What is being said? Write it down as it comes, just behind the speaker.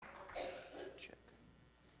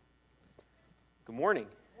Good morning.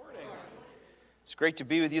 It's great to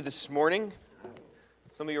be with you this morning.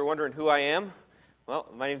 Some of you are wondering who I am. Well,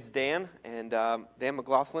 my name is Dan, and Dan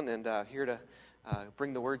McLaughlin, and here to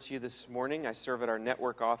bring the word to you this morning. I serve at our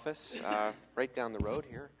network office right down the road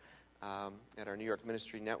here at our New York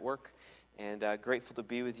Ministry Network, and grateful to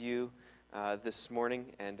be with you this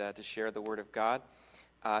morning and to share the Word of God.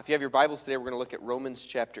 If you have your Bibles today, we're going to look at Romans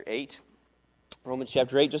chapter 8. Romans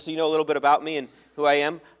chapter 8, just so you know a little bit about me and who I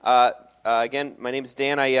am. Again, my name is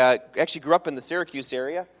Dan. I actually grew up in the Syracuse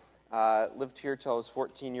area. Lived here till I was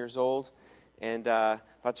 14 years old. And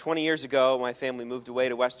about 20 years ago, my family moved away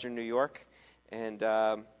to Western New York and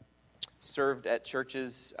served at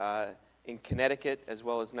churches in Connecticut as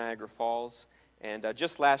well as Niagara Falls. And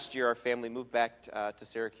just last year, our family moved back to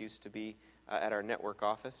Syracuse to be at our network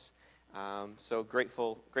office. So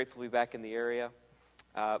grateful to be back in the area.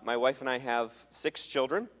 My wife and I have 6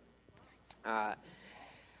 children.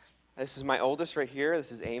 This is my oldest right here.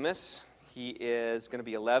 This is Amos. He is going to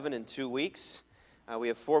be 11 in 2 weeks. We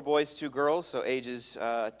have 4 boys, 2 girls, so ages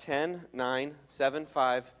 10, 9, 7,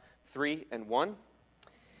 5, 3, and 1.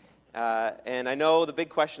 And I know the big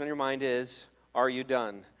question on your mind is, are you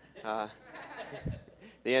done?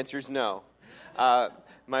 The answer is no.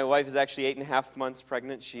 My wife is actually 8.5 months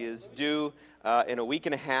pregnant. She is due in a week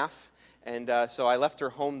and a half. And so I left her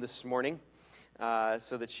home this morning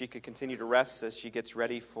so that she could continue to rest as she gets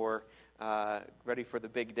ready for the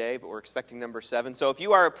big day. But we're expecting number 7. So if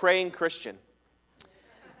you are a praying Christian,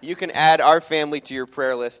 you can add our family to your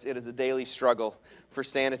prayer list. It is a daily struggle for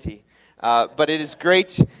sanity. But it is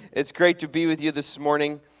great. It's great to be with you this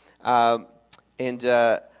morning. And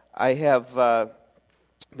I have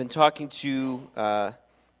been talking to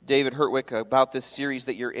David Hertwick about this series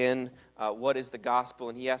that you're in. What is the gospel?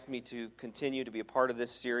 And he asked me to continue to be a part of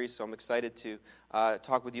this series, so I'm excited to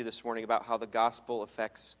talk with you this morning about how the gospel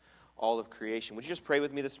affects all of creation. Would you just pray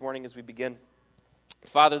with me this morning as we begin?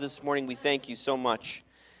 Father, this morning we thank you so much.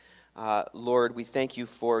 Lord, we thank you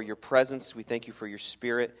for your presence. We thank you for your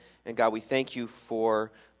Spirit. And God, we thank you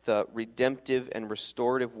for the redemptive and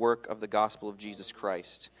restorative work of the gospel of Jesus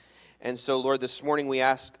Christ. And so, Lord, this morning we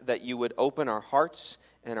ask that you would open our hearts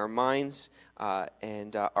and our minds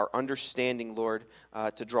and our understanding, Lord,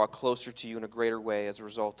 to draw closer to you in a greater way as a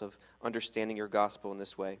result of understanding your gospel in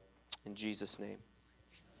this way. In Jesus' name,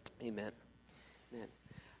 amen. Amen.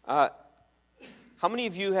 How many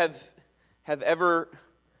of you have ever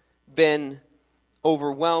been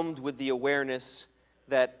overwhelmed with the awareness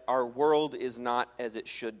that our world is not as it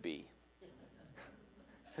should be?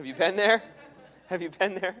 Have you been there? Have you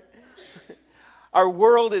been there? Our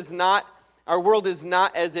world is not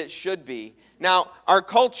as it should be. Now, our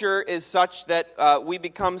culture is such that we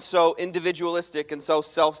become so individualistic and so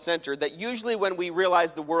self-centered that usually when we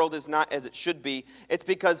realize the world is not as it should be, it's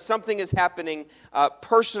because something is happening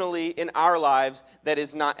personally in our lives that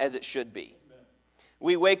is not as it should be.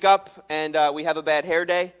 We wake up and we have a bad hair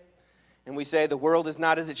day, and we say, the world is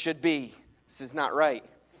not as it should be. This is not right.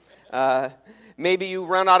 Maybe you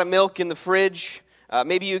run out of milk in the fridge.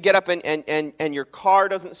 Maybe you get up and your car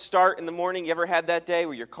doesn't start in the morning. You ever had that day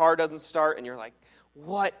where your car doesn't start and you're like,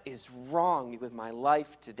 what is wrong with my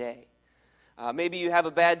life today? Maybe you have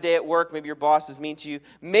a bad day at work. Maybe your boss is mean to you.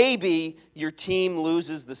 Maybe your team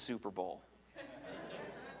loses the Super Bowl.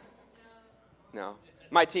 No.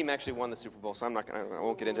 My team actually won the Super Bowl, so I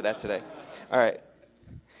won't get into that today. All right.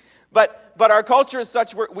 But our culture is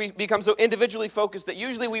such we become so individually focused that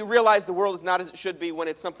usually we realize the world is not as it should be when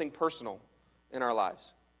it's something personal in our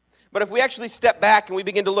lives. But if we actually step back and we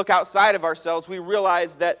begin to look outside of ourselves, we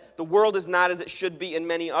realize that the world is not as it should be in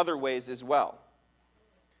many other ways as well.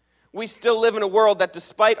 We still live in a world that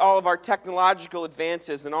despite all of our technological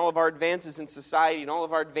advances and all of our advances in society and all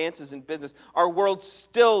of our advances in business, our world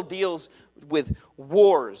still deals with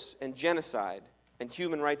wars and genocide and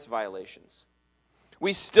human rights violations.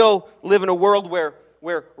 We still live in a world where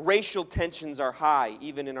racial tensions are high,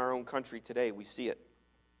 even in our own country today. We see it.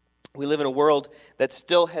 We live in a world that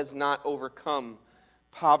still has not overcome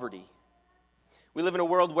poverty. We live in a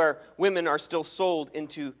world where women are still sold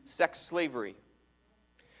into sex slavery.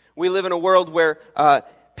 We live in a world where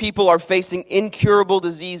people are facing incurable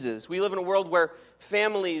diseases. We live in a world where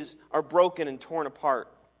families are broken and torn apart.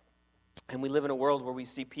 And we live in a world where we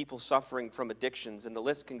see people suffering from addictions. And the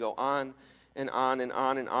list can go on and on and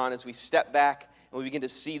on and on as we step back and we begin to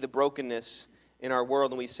see the brokenness in our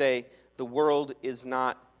world. And we say, the world is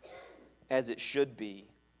not as it should be.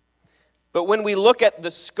 But when we look at the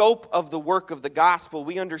scope of the work of the gospel,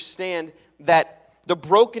 we understand that the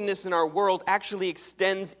brokenness in our world actually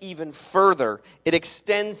extends even further. It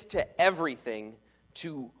extends to everything,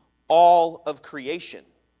 to all of creation.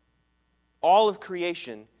 all of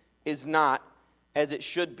creation is not as it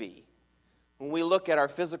should be. When we look at our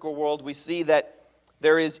physical world, we see that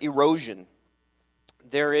there is erosion,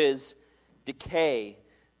 there is decay,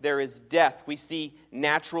 there is death. We see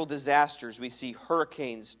natural disasters. We see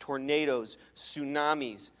hurricanes, tornadoes,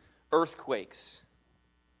 tsunamis, earthquakes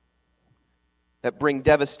that bring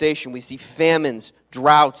devastation. We see famines,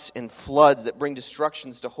 droughts, and floods that bring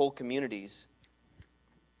destructions to whole communities.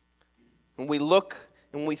 When we look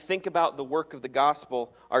and when we think about the work of the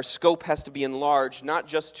gospel, our scope has to be enlarged, not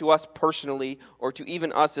just to us personally or to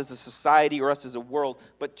even us as a society or us as a world,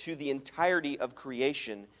 but to the entirety of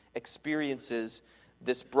creation experiences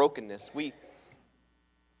this brokenness. We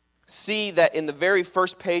see that in the very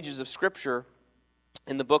first pages of Scripture,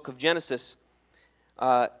 in the book of Genesis,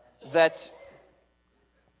 that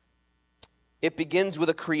it begins with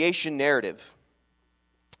a creation narrative.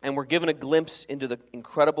 And we're given a glimpse into the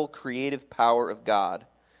incredible creative power of God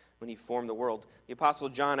when He formed the world. The Apostle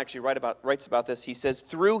John actually writes about this. He says,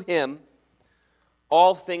 "Through Him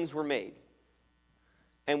all things were made,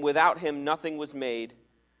 and without Him nothing was made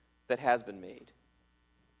that has been made."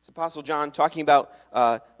 It's Apostle John talking about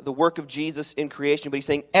the work of Jesus in creation, but he's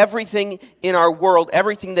saying everything in our world,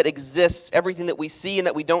 everything that exists, everything that we see and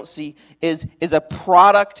that we don't see is a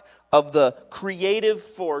product of the creative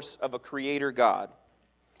force of a creator God.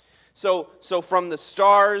 So from the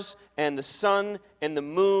stars and the sun and the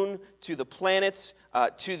moon to the planets,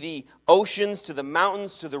 to the oceans, to the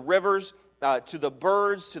mountains, to the rivers, to the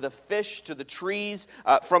birds, to the fish, to the trees,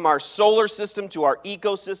 from our solar system to our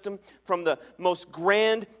ecosystem, from the most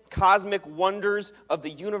grand cosmic wonders of the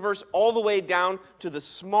universe all the way down to the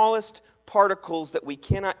smallest particles that we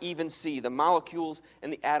cannot even see, the molecules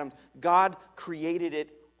and the atoms. God created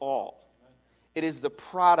it all. It is the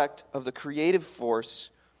product of the creative force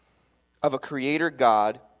of a creator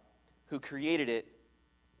God who created it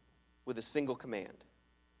with a single command,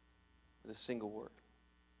 with a single word.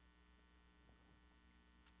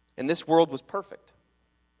 And this world was perfect.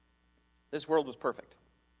 This world was perfect.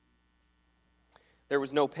 There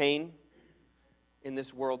was no pain in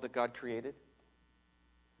this world that God created.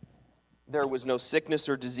 There was no sickness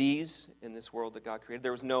or disease in this world that God created.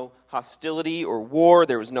 There was no hostility or war.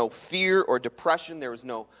 There was no fear or depression. There was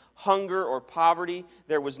no hunger or poverty.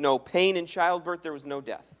 There was no pain in childbirth. There was no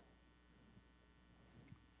death.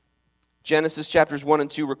 Genesis chapters 1 and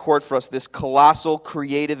 2 record for us this colossal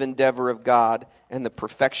creative endeavor of God and the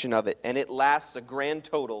perfection of it. And it lasts a grand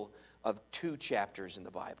total of 2 chapters in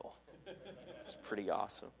the Bible. It's pretty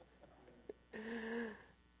awesome.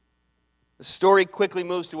 The story quickly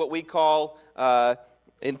moves to what we call,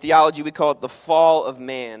 in theology, we call it the fall of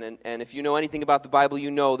man. And if you know anything about the Bible, you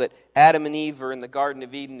know that Adam and Eve are in the Garden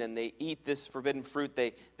of Eden and they eat this forbidden fruit.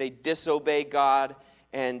 They disobey God,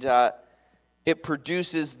 and it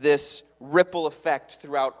produces this ripple effect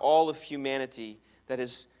throughout all of humanity that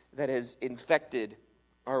has infected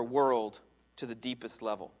our world to the deepest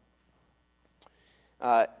level.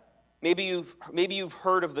 Maybe you've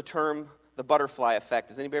heard of the term the butterfly effect.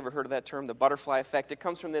 Has anybody ever heard of that term, the butterfly effect? It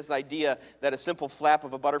comes from this idea that a simple flap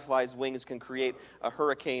of a butterfly's wings can create a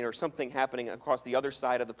hurricane or something happening across the other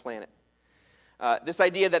side of the planet. This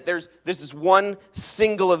idea that there's this one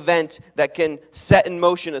single event that can set in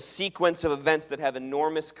motion a sequence of events that have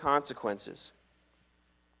enormous consequences.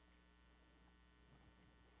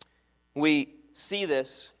 We see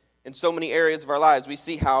this in so many areas of our lives. We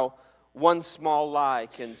see how one small lie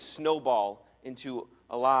can snowball into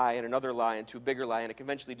a lie and another lie into a bigger lie, and it can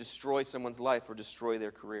eventually destroy someone's life or destroy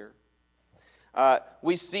their career.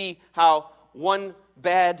 We see how one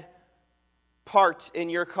bad part in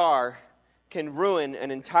your car can ruin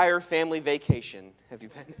an entire family vacation. Have you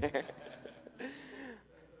been there?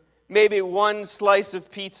 Maybe one slice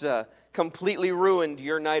of pizza completely ruined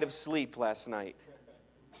your night of sleep last night.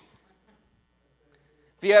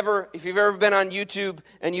 If you've ever been on YouTube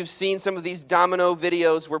and you've seen some of these domino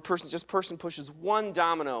videos where person pushes one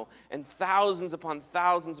domino and thousands upon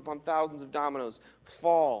thousands upon thousands of dominoes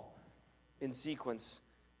fall in sequence.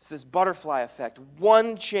 It's this butterfly effect.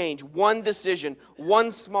 One change, one decision,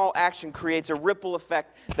 one small action creates a ripple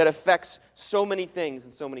effect that affects so many things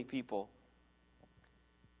and so many people.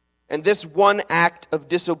 And this one act of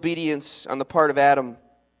disobedience on the part of Adam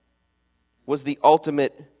was the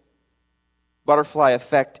ultimate butterfly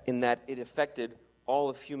effect in that it affected all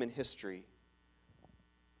of human history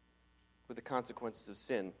with the consequences of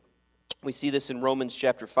sin. We see this in Romans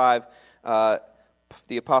chapter 5.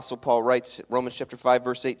 The Apostle Paul writes, Romans chapter 5,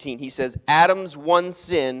 verse 18, he says, Adam's one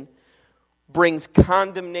sin brings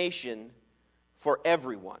condemnation for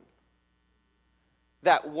everyone.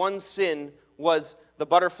 That one sin was the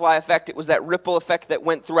butterfly effect. It was that ripple effect that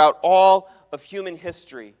went throughout all of human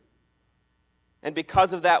history. And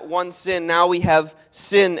because of that one sin, now we have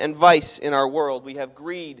sin and vice in our world. We have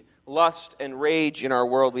greed, lust, and rage in our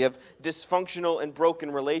world. We have dysfunctional and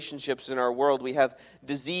broken relationships in our world. We have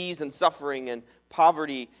disease and suffering and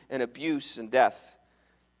poverty and abuse and death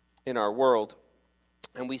in our world.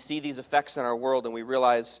 And we see these effects in our world, and we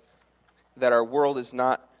realize that our world is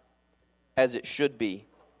not as it should be.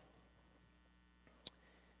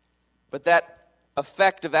 But that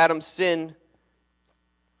effect of Adam's sin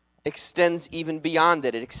extends even beyond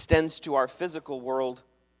it. It extends to our physical world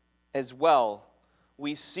as well.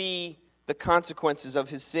 We see the consequences of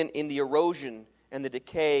his sin in the erosion and the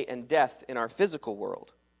decay and death in our physical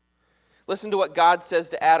world. Listen to what God says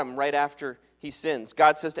to Adam right after he sins.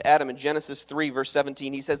 God says to Adam in Genesis 3, verse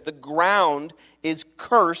 17, he says, "The ground is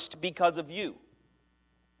cursed because of you.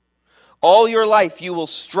 All your life you will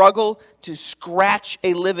struggle to scratch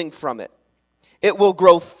a living from it. It will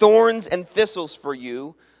grow thorns and thistles for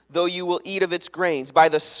you, though you will eat of its grains. By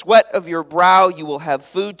the sweat of your brow you will have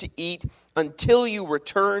food to eat until you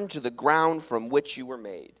return to the ground from which you were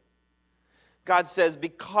made." God says,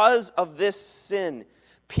 because of this sin,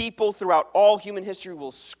 people throughout all human history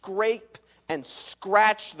will scrape and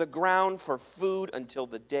scratch the ground for food until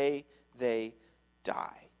the day they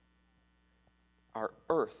die. Our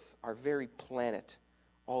earth, our very planet,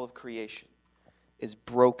 all of creation is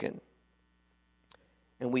broken.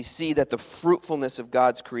 And we see that the fruitfulness of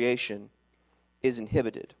God's creation is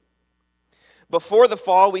inhibited. Before the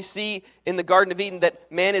fall, we see in the Garden of Eden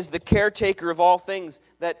that man is the caretaker of all things,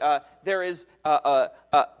 that there is a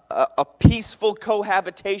peaceful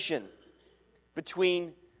cohabitation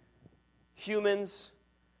between humans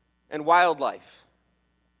and wildlife.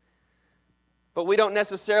 But we don't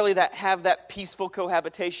necessarily have that peaceful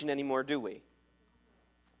cohabitation anymore, do we?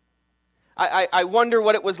 I wonder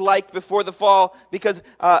what it was like before the fall, because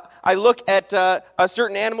I look at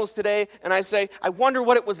certain animals today and I say, I wonder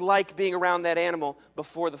what it was like being around that animal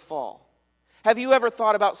before the fall. Have you ever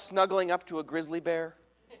thought about snuggling up to a grizzly bear?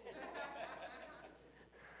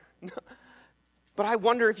 No. But I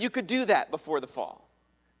wonder if you could do that before the fall,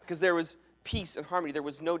 because there was peace and harmony. There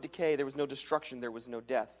was no decay. There was no destruction. There was no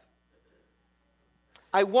death.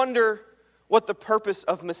 I wonder what the purpose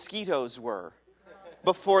of mosquitoes were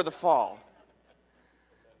before the fall.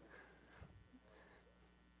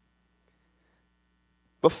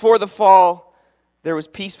 Before the fall, there was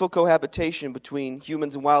peaceful cohabitation between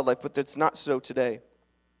humans and wildlife, but that's not so today.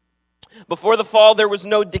 Before the fall, there was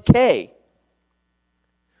no decay.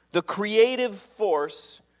 The creative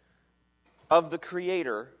force of the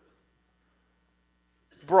Creator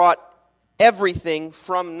brought everything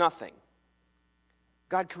from nothing.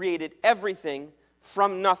 God created everything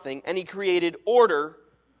from nothing, and He created order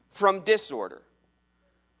from disorder.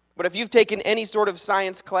 But if you've taken any sort of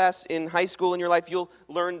science class in high school in your life, you'll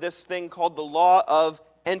learn this thing called the law of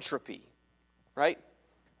entropy, right?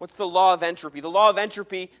 What's the law of entropy? The law of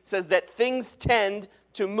entropy says that things tend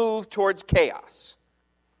to move towards chaos.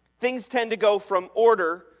 Things tend to go from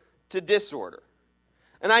order to disorder.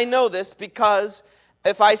 And I know this because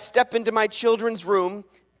if I step into my children's room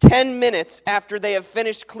 10 minutes after they have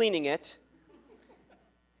finished cleaning it,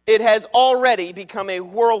 it has already become a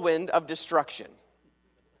whirlwind of destruction.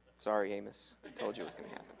 Sorry, Amos. I told you it was going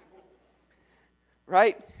to happen.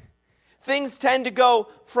 Right? Things tend to go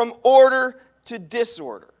from order to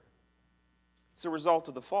disorder. It's a result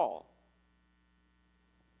of the fall.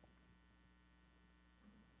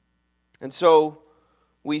 And so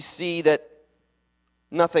we see that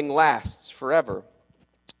nothing lasts forever.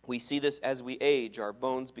 We see this as we age. Our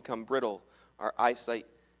bones become brittle. Our eyesight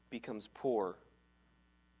becomes poor.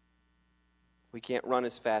 We can't run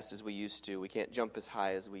as fast as we used to. We can't jump as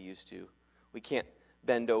high as we used to. We can't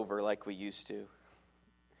bend over like we used to.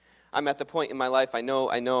 I'm at the point in my life, I know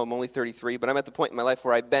I'm only 33, but I'm at the point in my life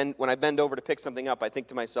where when I bend over to pick something up, I think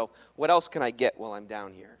to myself, what else can I get while I'm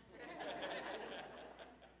down here?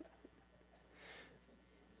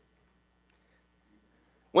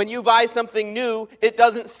 When you buy something new, it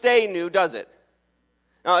doesn't stay new, does it?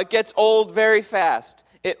 Now, it gets old very fast.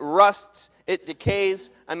 It rusts. It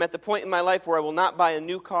decays. I'm at the point in my life where I will not buy a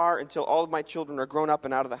new car until all of my children are grown up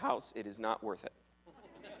and out of the house. It is not worth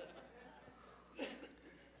it.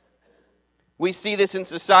 We see this in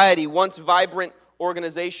society. Once vibrant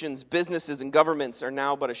organizations, businesses, and governments are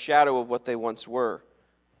now but a shadow of what they once were.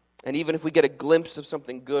 And even if we get a glimpse of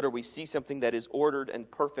something good, or we see something that is ordered and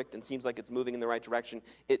perfect and seems like it's moving in the right direction,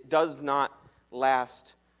 it does not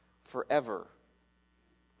last forever.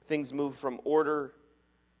 Things move from order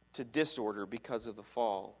to disorder because of the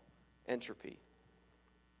fall, entropy.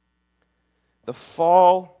 The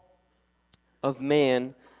fall of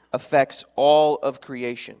man affects all of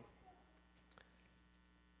creation.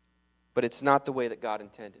 But it's not the way that God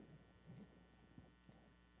intended.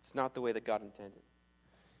 It's not the way that God intended.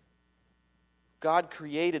 God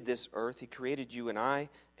created this earth. He created you and I,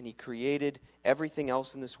 and He created everything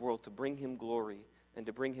else in this world to bring Him glory and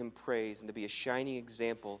to bring Him praise and to be a shining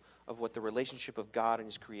example of what the relationship of God and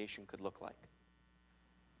His creation could look like.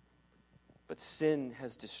 But sin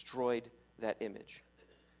has destroyed that image.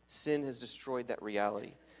 Sin has destroyed that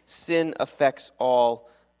reality. Sin affects all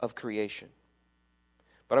of creation.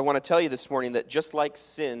 But I want to tell you this morning that just like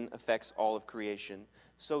sin affects all of creation,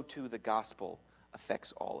 so too the gospel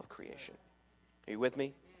affects all of creation. Are you with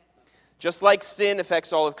me? Just like sin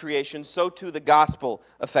affects all of creation, so too the gospel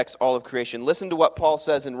affects all of creation. Listen to what Paul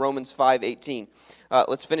says in Romans 5:18.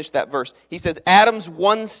 Let's finish that verse. He says, Adam's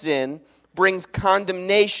one sin brings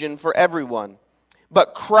condemnation for everyone,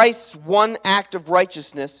 but Christ's one act of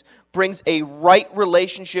righteousness brings a right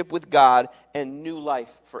relationship with God and new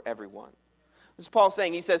life for everyone. This is Paul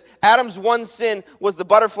saying, he says, Adam's one sin was the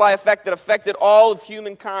butterfly effect that affected all of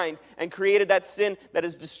humankind and created that sin that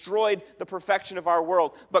has destroyed the perfection of our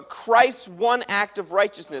world. But Christ's one act of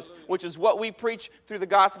righteousness, which is what we preach through the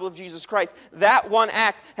gospel of Jesus Christ, that one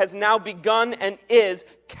act has now begun and is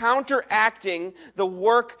counteracting the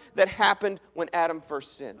work that happened when Adam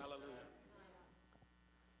first sinned.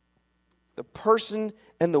 The person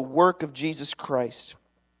and the work of Jesus Christ,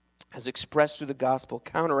 as expressed through the gospel,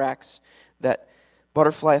 counteracts that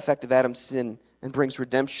butterfly effect of Adam's sin and brings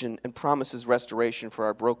redemption and promises restoration for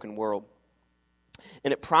our broken world.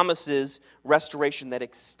 And it promises restoration that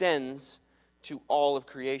extends to all of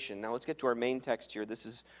creation. Now let's get to our main text here. This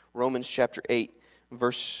is Romans chapter 8,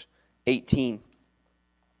 verse 18.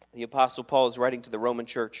 The Apostle Paul is writing to the Roman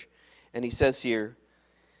church, and he says here,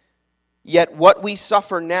 "Yet what we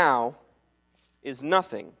suffer now is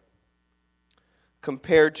nothing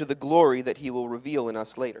compared to the glory that He will reveal in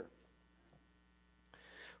us later.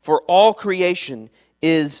 For all creation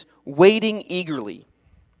is waiting eagerly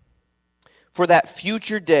for that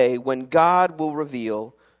future day when God will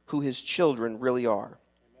reveal who His children really are.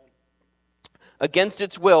 Against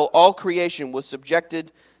its will, all creation was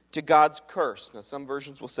subjected to God's curse." Now, some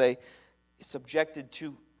versions will say subjected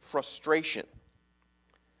to frustration.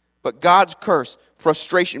 But God's curse,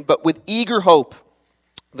 frustration, but with eager hope,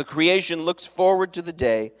 the creation looks forward to the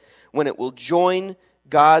day when it will join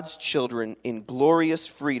God's children in glorious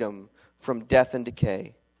freedom from death and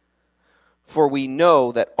decay. For we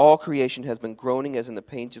know that all creation has been groaning as in the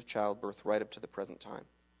pains of childbirth right up to the present time.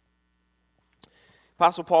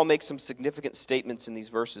 Apostle Paul makes some significant statements in these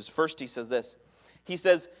verses. First, he says this. He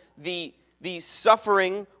says, the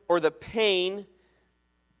suffering or the pain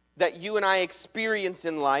that you and I experience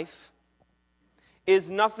in life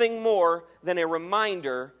is nothing more than a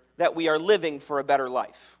reminder that we are living for a better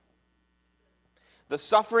life. The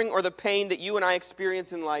suffering or the pain that you and I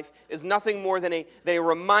experience in life is nothing more than a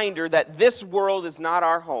reminder that this world is not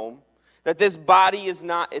our home, that this body is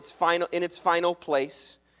not in its final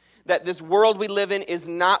place, that this world we live in is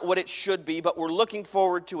not what it should be, but we're looking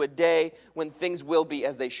forward to a day when things will be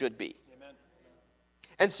as they should be. Amen.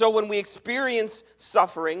 And so when we experience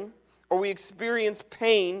suffering or we experience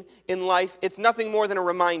pain in life, it's nothing more than a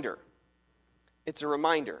reminder. It's a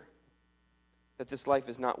reminder that this life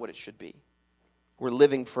is not what it should be. We're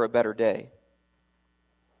living for a better day.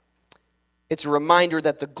 It's a reminder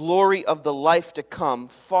that the glory of the life to come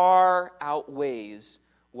far outweighs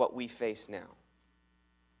what we face now.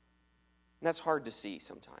 And that's hard to see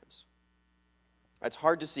sometimes. That's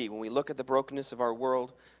hard to see when we look at the brokenness of our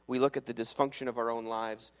world, we look at the dysfunction of our own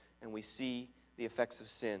lives, and we see the effects of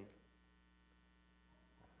sin.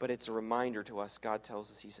 But it's a reminder to us, God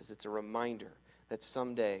tells us, He says, it's a reminder that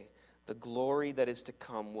someday the glory that is to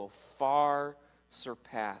come will far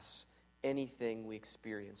surpass anything we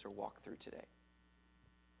experience or walk through today.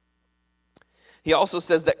 He also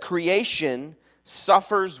says that creation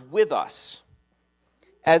suffers with us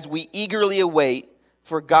as we eagerly await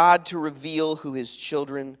for God to reveal who His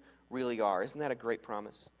children really are. Isn't that a great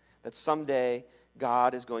promise? That someday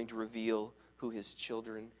God is going to reveal who His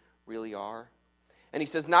children really are. And he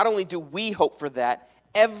says not only do we hope for that,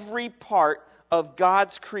 every part of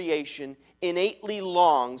God's creation innately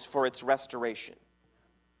longs for its restoration.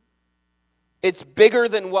 It's bigger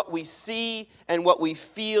than what we see and what we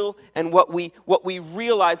feel and what we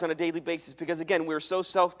realize on a daily basis, because again, we're so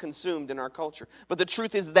self-consumed in our culture. But the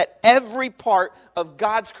truth is that every part of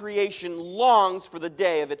God's creation longs for the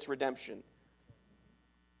day of its redemption.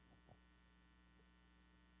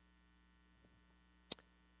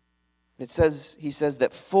 He says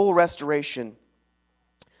that full restoration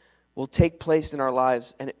will take place in our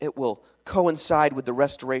lives, and it will coincide with the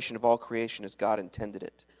restoration of all creation as God intended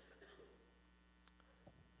it.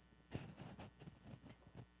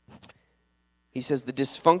 He says the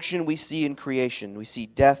dysfunction we see in creation, we see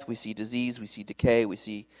death, we see disease, we see decay, we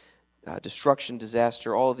see destruction,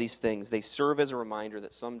 disaster, all of these things, they serve as a reminder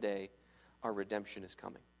that someday our redemption is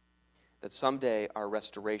coming. That someday our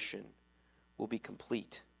restoration will be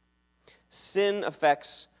complete. Sin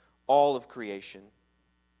affects all of creation.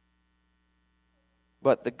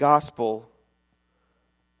 But the gospel,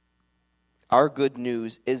 our good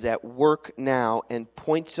news, is at work now and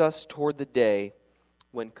points us toward the day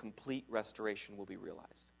when complete restoration will be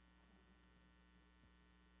realized.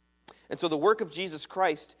 And so the work of Jesus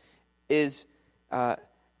Christ is,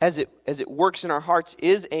 as it works in our hearts,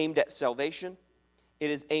 is aimed at salvation. It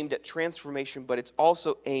is aimed at transformation, but it's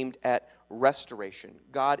also aimed at restoration.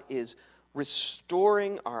 God is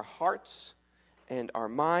restoring our hearts and our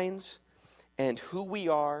minds and who we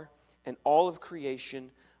are and all of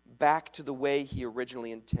creation back to the way He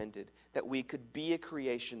originally intended, that we could be a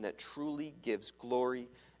creation that truly gives glory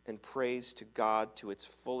and praise to God to its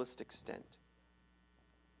fullest extent.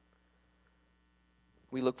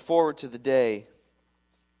 We look forward to the day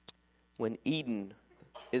when Eden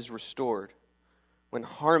is restored, when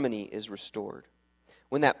harmony is restored,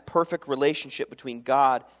 when that perfect relationship between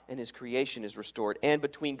God and His creation is restored, and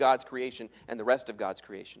between God's creation and the rest of God's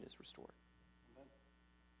creation is restored.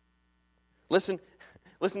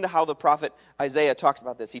 Listen to how the prophet Isaiah talks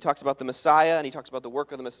about this. He talks about the Messiah, and he talks about the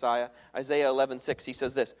work of the Messiah. Isaiah 11:6, he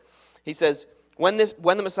says this. He says, when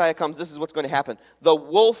the Messiah comes, this is what's going to happen. The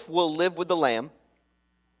wolf will live with the lamb.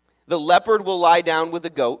 The leopard will lie down with the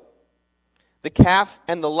goat. The calf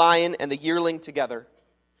and the lion and the yearling together.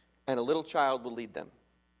 And a little child will lead them.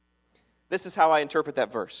 This is how I interpret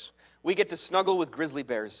that verse. We get to snuggle with grizzly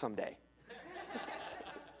bears someday.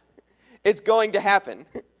 It's going to happen.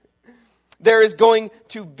 There is going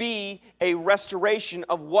to be a restoration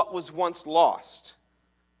of what was once lost.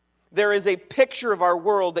 There is a picture of our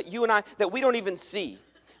world that you and I, that we don't even see.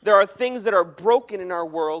 There are things that are broken in our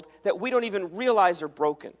world that we don't even realize are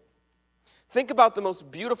broken. Think about the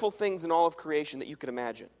most beautiful things in all of creation that you could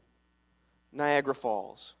imagine. Niagara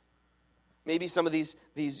Falls. Maybe some of these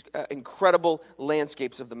incredible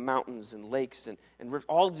landscapes of the mountains and lakes and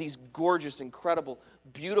all of these gorgeous, incredible,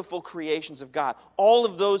 beautiful creations of God. All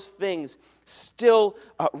of those things still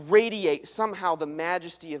radiate somehow the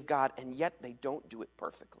majesty of God, and yet they don't do it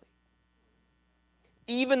perfectly.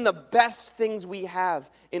 Even the best things we have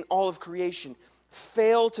in all of creation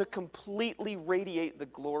fail to completely radiate the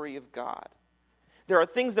glory of God. There are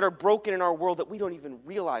things that are broken in our world that we don't even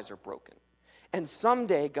realize are broken. And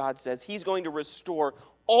someday, God says, He's going to restore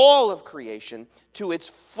all of creation to its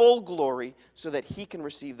full glory so that He can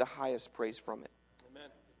receive the highest praise from it. Amen.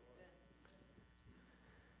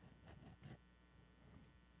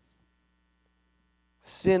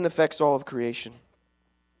 Sin affects all of creation,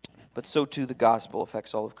 but so too the gospel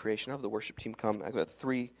affects all of creation. I'll have the worship team come. I've got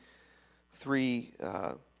three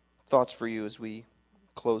thoughts for you as we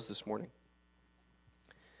close this morning.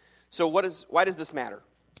 So why does this matter?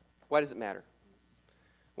 Why does it matter?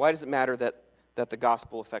 Why does it matter that the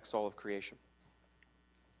gospel affects all of creation?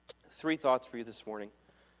 Three thoughts for you this morning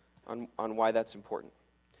on why that's important.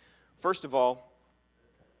 First of all,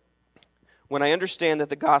 when I understand that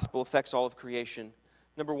the gospel affects all of creation,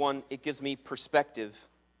 number one, it gives me perspective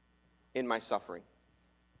in my suffering.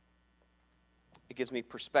 It gives me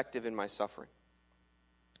perspective in my suffering.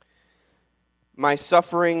 My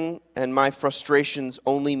suffering and my frustrations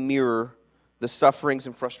only mirror the sufferings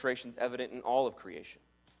and frustrations evident in all of creation.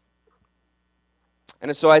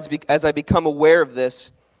 And so as I become aware of this,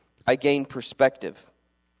 I gain perspective.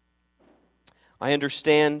 I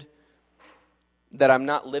understand that I'm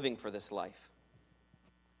not living for this life.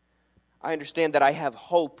 I understand that I have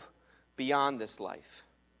hope beyond this life.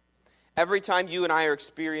 Every time you and I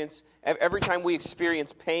every time we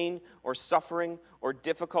experience pain or suffering or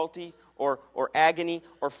difficulty or agony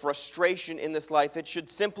or frustration in this life, it should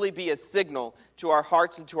simply be a signal to our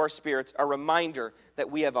hearts and to our spirits, a reminder that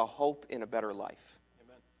we have a hope in a better life.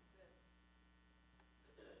 Amen.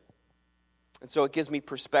 And so it gives me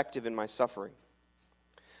perspective in my suffering.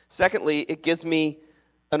 Secondly, it gives me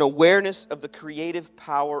an awareness of the creative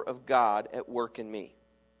power of God at work in me.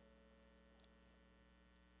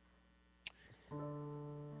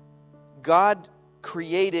 God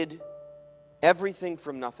created everything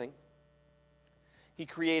from nothing. He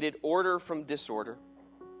created order from disorder.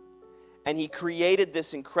 And He created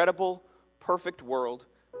this incredible, perfect world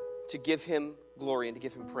to give Him glory and to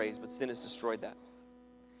give Him praise. But sin has destroyed that.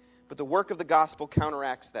 But the work of the gospel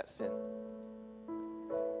counteracts that sin.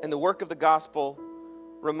 And the work of the gospel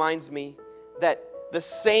reminds me that the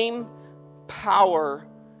same power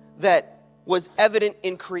that was evident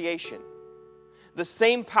in creation, the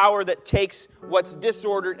same power that takes what's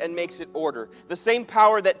disordered and makes it order, the same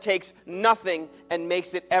power that takes nothing and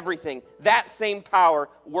makes it everything, that same power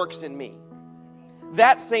works in me.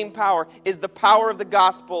 That same power is the power of the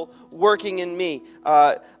gospel working in me.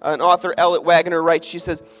 An author, Ellett Wagner, writes, she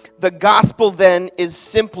says, "The gospel then is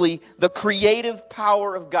simply the creative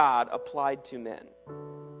power of God applied to men."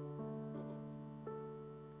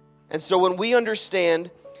 And so when we understand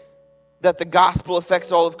that the gospel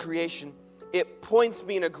affects all of creation, it points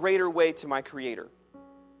me in a greater way to my Creator.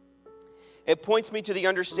 It points me to the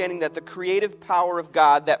understanding that the creative power of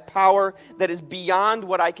God, that power that is beyond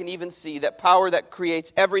what I can even see, that power that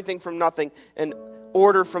creates everything from nothing and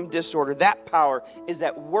order from disorder, that power is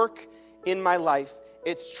at work in my life.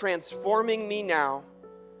 It's transforming me now.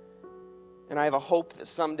 And I have a hope that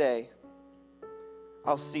someday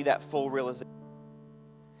I'll see that full realization.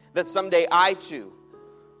 That someday I too,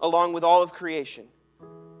 along with all of creation,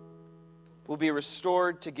 will be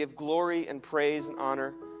restored to give glory and praise and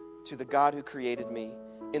honor to the God who created me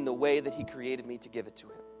in the way that He created me to give it to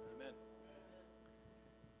Him. Amen.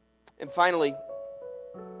 And finally,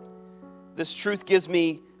 this truth gives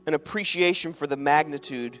me an appreciation for the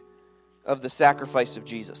magnitude of the sacrifice of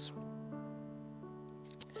Jesus.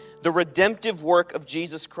 The redemptive work of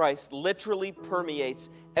Jesus Christ literally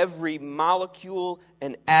permeates every molecule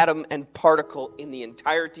and atom and particle in the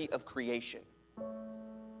entirety of creation.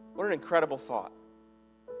 What an incredible thought.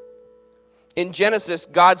 In Genesis,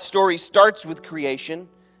 God's story starts with creation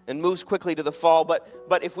and moves quickly to the fall. But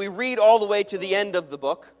if we read all the way to the end of the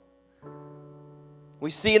book, we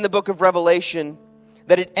see in the book of Revelation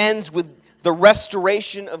that it ends with the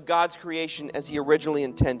restoration of God's creation as He originally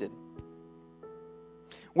intended.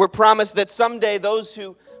 We're promised that someday those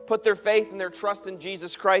who put their faith and their trust in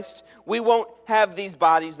Jesus Christ, we won't have these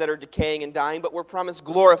bodies that are decaying and dying, but we're promised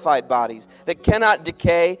glorified bodies that cannot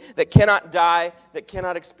decay, that cannot die, that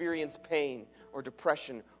cannot experience pain or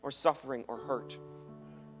depression or suffering or hurt.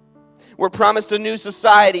 We're promised a new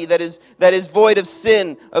society that is void of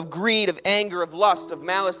sin, of greed, of anger, of lust, of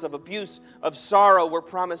malice, of abuse, of sorrow. We're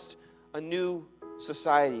promised a new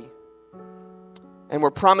society. And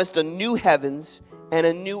we're promised a new heavens and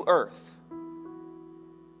a new earth,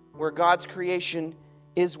 where God's creation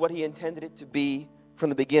is what He intended it to be from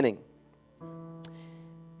the beginning.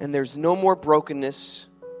 And there's no more brokenness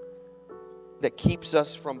that keeps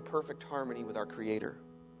us from perfect harmony with our Creator.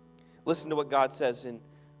 Listen to what God says in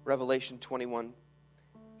Revelation 21.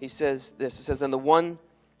 He says this, it says, "And the one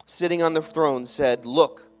sitting on the throne said,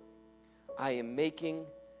 'Look, I am making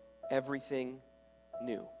everything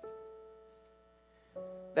new.'"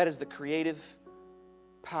 That is the creative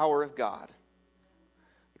power of God.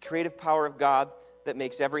 Creative power of God that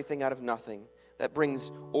makes everything out of nothing, that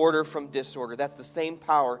brings order from disorder. That's the same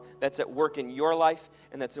power that's at work in your life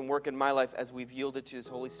and that's at work in my life as we've yielded to His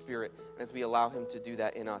Holy Spirit and as we allow Him to do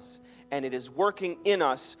that in us. And it is working in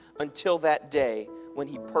us until that day when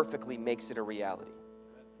He perfectly makes it a reality.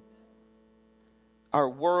 Our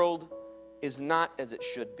world is not as it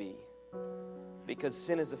should be because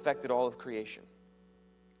sin has affected all of creation.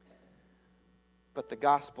 But the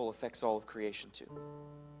gospel affects all of creation too.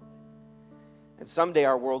 And someday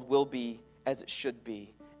our world will be as it should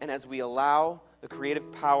be. And as we allow the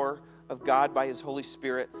creative power of God by His Holy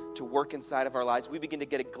Spirit to work inside of our lives, we begin to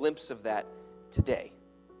get a glimpse of that today.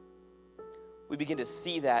 We begin to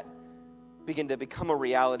see that begin to become a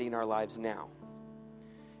reality in our lives now.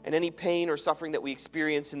 And any pain or suffering that we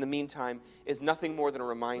experience in the meantime is nothing more than a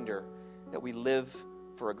reminder that we live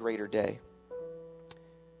for a greater day.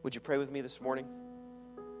 Would you pray with me this morning?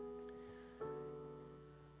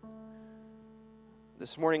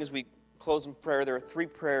 This morning, as we close in prayer, there are 3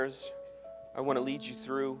 prayers I want to lead you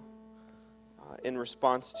through in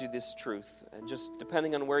response to this truth. And just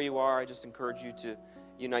depending on where you are, I just encourage you to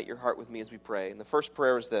unite your heart with me as we pray. And the first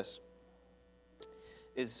prayer is this,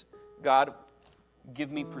 is God,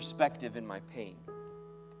 give me perspective in my pain.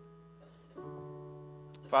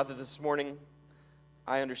 Father, this morning,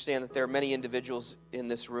 I understand that there are many individuals in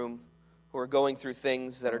this room who are going through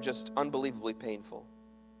things that are just unbelievably painful.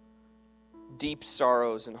 Deep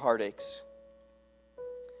sorrows and heartaches.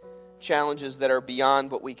 Challenges that are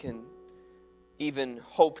beyond what we can even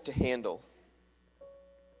hope to handle.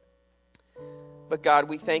 But God,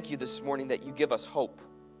 we thank you this morning that you give us hope.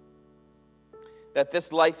 That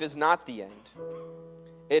this life is not the end.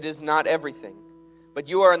 It is not everything. But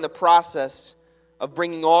you are in the process of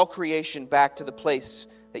bringing all creation back to the place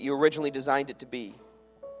that you originally designed it to be.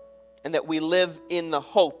 And that we live in the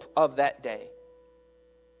hope of that day.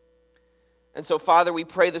 And so, Father, we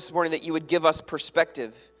pray this morning that you would give us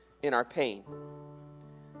perspective in our pain,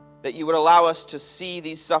 that you would allow us to see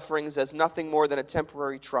these sufferings as nothing more than a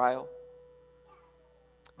temporary trial.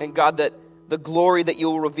 And God, that the glory that you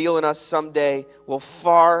will reveal in us someday will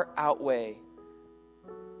far outweigh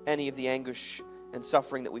any of the anguish and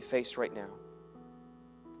suffering that we face right now.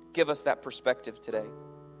 Give us that perspective today.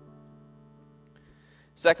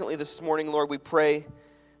 Secondly, this morning, Lord, we pray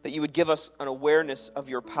that you would give us an awareness of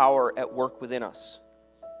your power at work within us.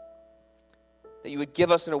 That you would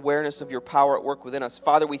give us an awareness of your power at work within us.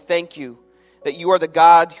 Father, we thank you that you are the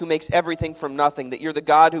God who makes everything from nothing, that you're the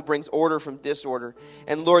God who brings order from disorder.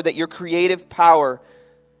 And Lord, that your creative power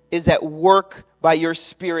is at work by your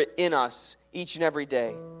Spirit in us each and every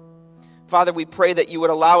day. Father, we pray that you would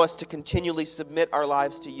allow us to continually submit our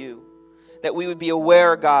lives to you. That we would be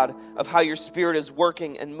aware, God, of how your Spirit is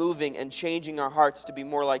working and moving and changing our hearts to be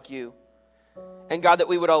more like you. And God, that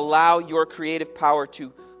we would allow your creative power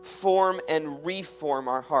to form and reform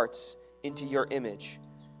our hearts into your image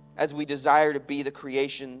as we desire to be the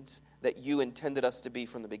creations that you intended us to be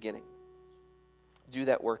from the beginning. Do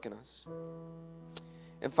that work in us.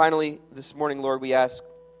 And finally, this morning, Lord, we ask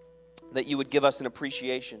that you would give us an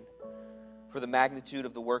appreciation for the magnitude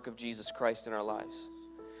of the work of Jesus Christ in our lives.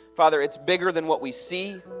 Father, it's bigger than what we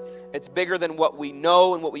see. It's bigger than what we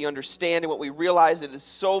know and what we understand and what we realize. It is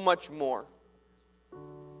so much more.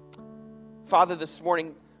 Father, this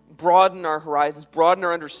morning, broaden our horizons, broaden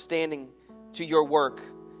our understanding to your work.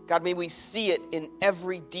 God, may we see it in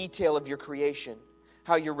every detail of your creation,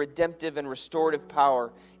 how your redemptive and restorative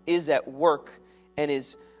power is at work and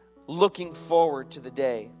is looking forward to the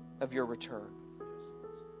day of your return.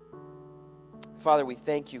 Father, we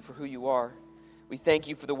thank you for who you are. We thank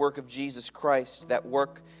you for the work of Jesus Christ, that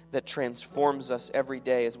work that transforms us every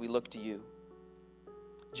day as we look to you.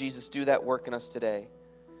 Jesus, do that work in us today.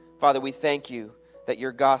 Father, we thank you that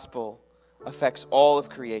your gospel affects all of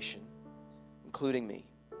creation, including me.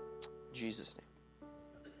 In Jesus' name.